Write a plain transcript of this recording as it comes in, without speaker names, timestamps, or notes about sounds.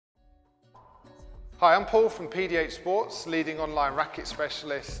Hi, I'm Paul from PD8 Sports, leading online racket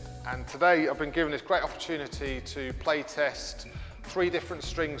specialist, and today I've been given this great opportunity to play test 3 different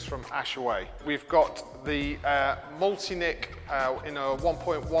strings from Ashaway. We've got the MultiNick in a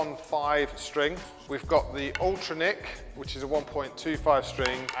 1.15 string. We've got the UltraNick, which is a 1.25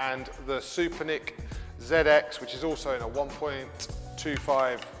 string, and the SuperNick ZX, which is also in a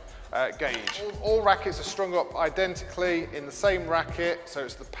 1.25 gauge. All rackets are strung up identically in the same racket, so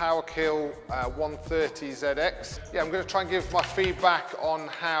it's the Powerkill 130 ZX. Yeah, I'm going to try and give my feedback on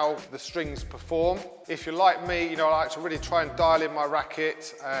how the strings perform. If you're like me, you know, I like to really try and dial in my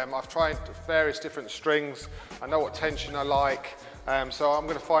racket. I've tried various different strings. I know what tension I like. So I'm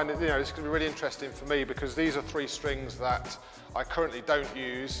going to find it, you know, this is going to be really interesting for me because these are 3 strings that I currently don't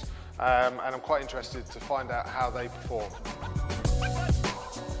use, and I'm quite interested to find out how they perform.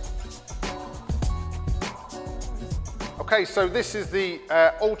 Okay, so this is the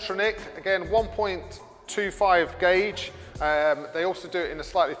UltraNick, again 1.25 gauge. They also do it in a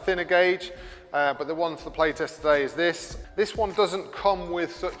slightly thinner gauge, but the one for the playtest today is this. This one doesn't come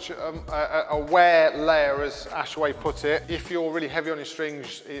with such a wear layer as Ashaway put it. If you're really heavy on your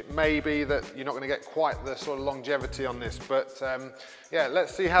strings, it may be that you're not going to get quite the sort of longevity on this, but yeah,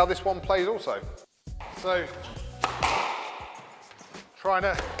 let's see how this one plays also. So, trying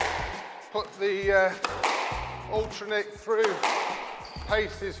to put the UltraNick through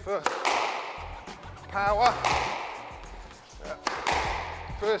paces for power.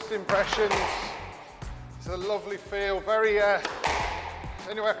 First impressions, it's a lovely feel, very,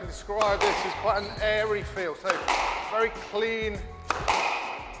 any way I can describe this is quite an airy feel, so very clean,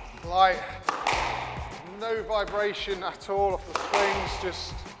 light, no vibration at all off the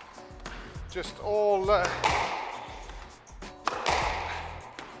strings, just all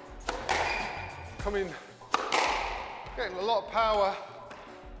coming. Getting a lot of power,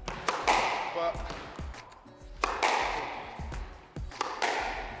 but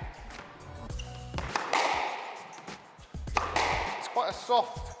it's quite a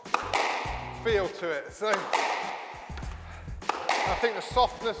soft feel to it. So I think the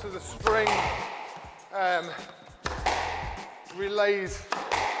softness of the string relays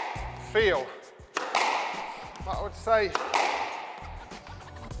feel. But I would say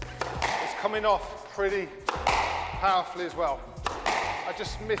it's coming off pretty powerfully as well. I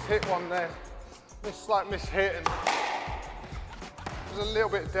just mishit one there, slight mishit, and it was a little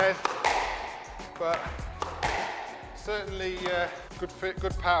bit dead, but certainly good fit,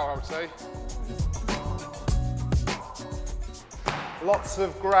 good power, I would say. Lots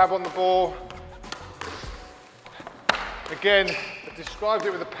of grab on the ball. Again, I described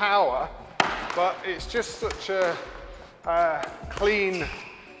it with the power, but it's just such a clean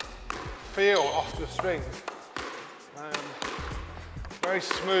feel off the strings. Very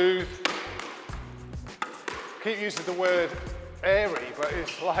smooth. Keep using the word airy, but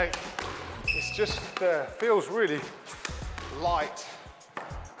it's like, it's just feels really light.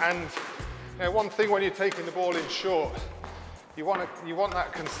 And you know, one thing when you're taking the ball in short, you want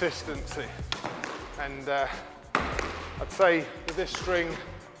that consistency. And I'd say with this string,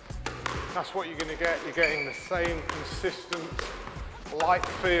 that's what you're going to get. You're getting the same consistent light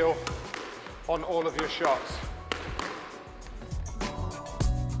feel on all of your shots.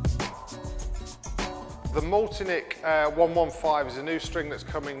 The MultiNick 115 is a new string that's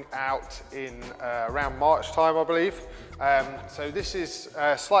coming out in around March time, I believe. So this is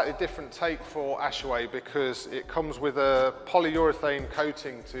a slightly different take for Ashaway because it comes with a polyurethane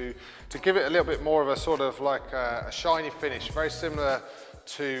coating to give it a little bit more of a sort of like a shiny finish, very similar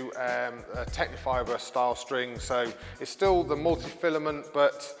to a Technifiber style string. So it's still the multi-filament,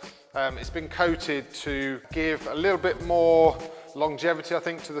 but it's been coated to give a little bit more longevity, I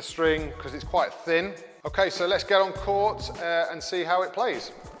think, to the string because it's quite thin. Okay, so let's get on court and see how it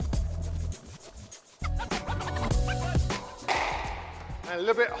plays. And a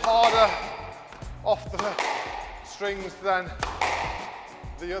little bit harder off the strings than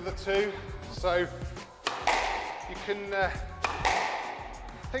the other 2. So you can, I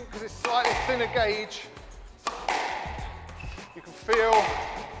think because it's slightly thinner gauge, you can feel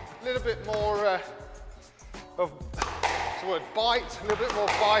a little bit more of, what's the word, bite, a little bit more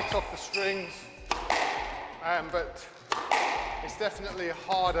bite off the strings. But it's definitely a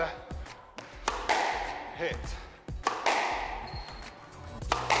harder hit.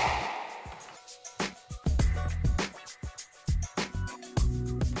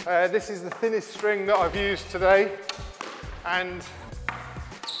 This is the thinnest string that I've used today, and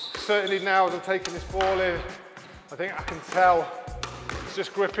certainly now as I'm taking this ball in, I think I can tell it's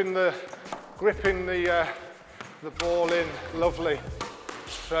just gripping the ball in lovely.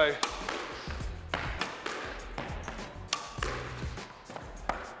 So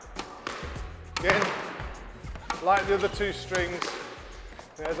Again, like the other two strings,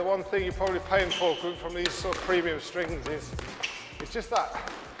 the one thing you're probably paying for from these sort of premium strings is it's just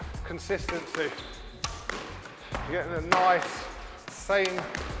that consistency. You're getting a nice, same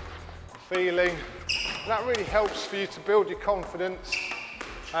feeling. And that really helps for you to build your confidence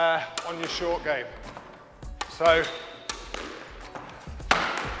on your short game. So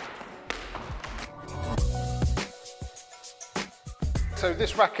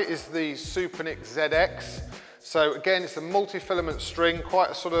this racket is the SuperNick ZX. So again, it's a multi-filament string, quite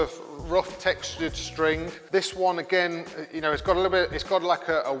a sort of rough textured string. This one again, it's got a little bit, it's got like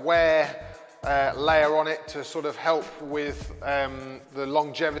a wear layer on it to sort of help with the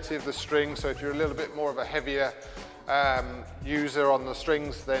longevity of the string. So if you're a little bit more of a heavier user on the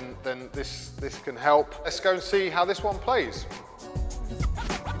strings, then this can help. Let's go and see how this one plays.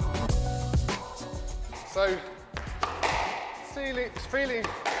 So it's feeling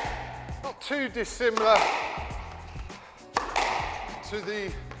not too dissimilar to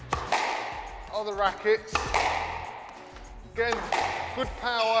the other rackets. Again, good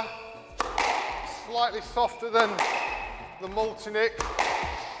power, slightly softer than the MultiNick,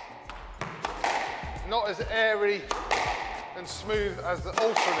 not as airy and smooth as the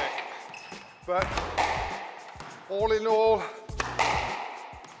UltraNick, but all in all,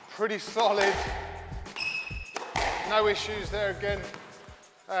 pretty solid. No issues there again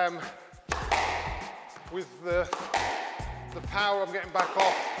with the power I'm getting back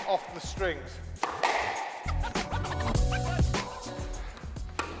off the strings.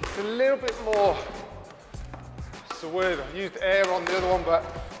 It's a little bit more, it's a word, I used air on the other one, but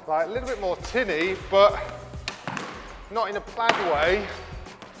like a little bit more tinny, but not in a bad way.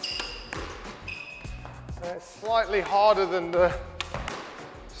 It's slightly harder than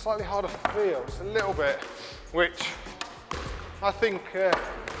slightly harder feel, just a little bit, which I think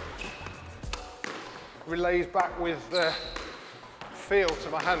relays back with the feel to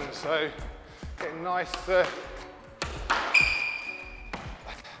my hands. So getting nice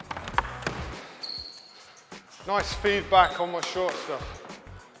nice feedback on my short stuff.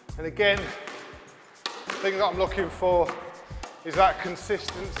 And again, the thing that I'm looking for is that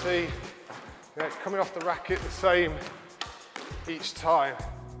consistency, coming off the racket the same each time.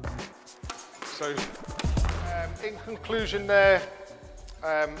 So in conclusion there,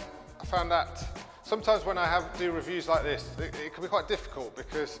 I found that sometimes when I do reviews like this, it can be quite difficult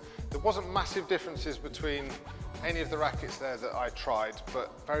because there wasn't massive differences between any of the rackets there that I tried,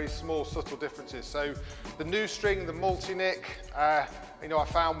 but very small subtle differences. So the new string, the MultiNick, I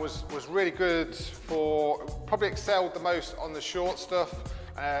found was really good for, probably excelled the most on the short stuff.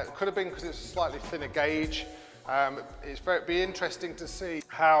 Could have been because it's a slightly thinner gauge. It'd be interesting to see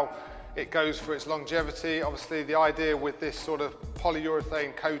how it goes for its longevity. Obviously the idea with this sort of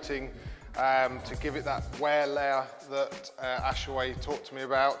polyurethane coating to give it that wear layer that Ashaway talked to me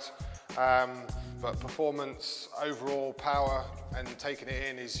about. But performance, overall power and taking it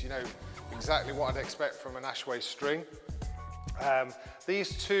in is exactly what I'd expect from an Ashaway string.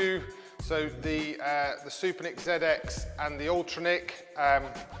 These two, so the SuperNick ZX and the UltraNick,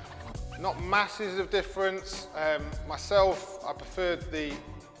 not masses of difference. Myself, I preferred the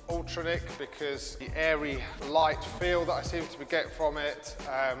UltraNick because the airy, light feel that I seem to get from it.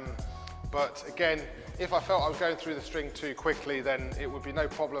 But again, if I felt I was going through the string too quickly, then it would be no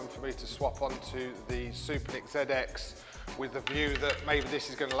problem for me to swap onto the SuperNick ZX with the view that maybe this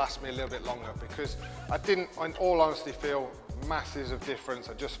is going to last me a little bit longer, because I didn't, in all honesty, feel masses of difference.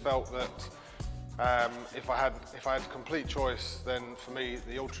 I just felt that if I had complete choice, then for me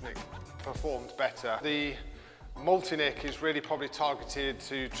the UltraNick performed better. The MultiNick is really probably targeted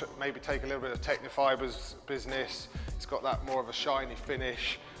to maybe take a little bit of Technifibre's business. It's got that more of a shiny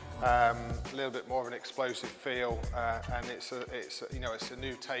finish, a little bit more of an explosive feel, and it's a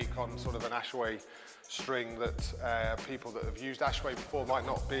new take on sort of an Ashaway string that people that have used Ashaway before might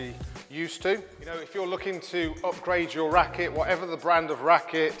not be used to. If you're looking to upgrade your racket, whatever the brand of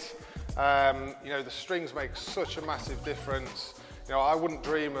racket, the strings make such a massive difference. I wouldn't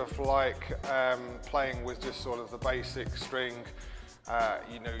dream of playing with just sort of the basic string.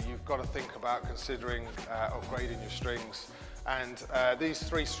 You've got to think about considering upgrading your strings. And these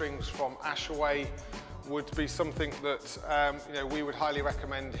three strings from Ashaway would be something that we would highly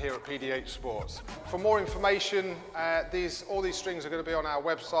recommend here at PDH Sports. For more information, all these strings are going to be on our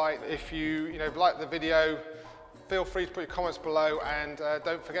website. If you like the video, feel free to put your comments below, and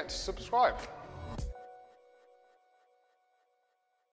don't forget to subscribe.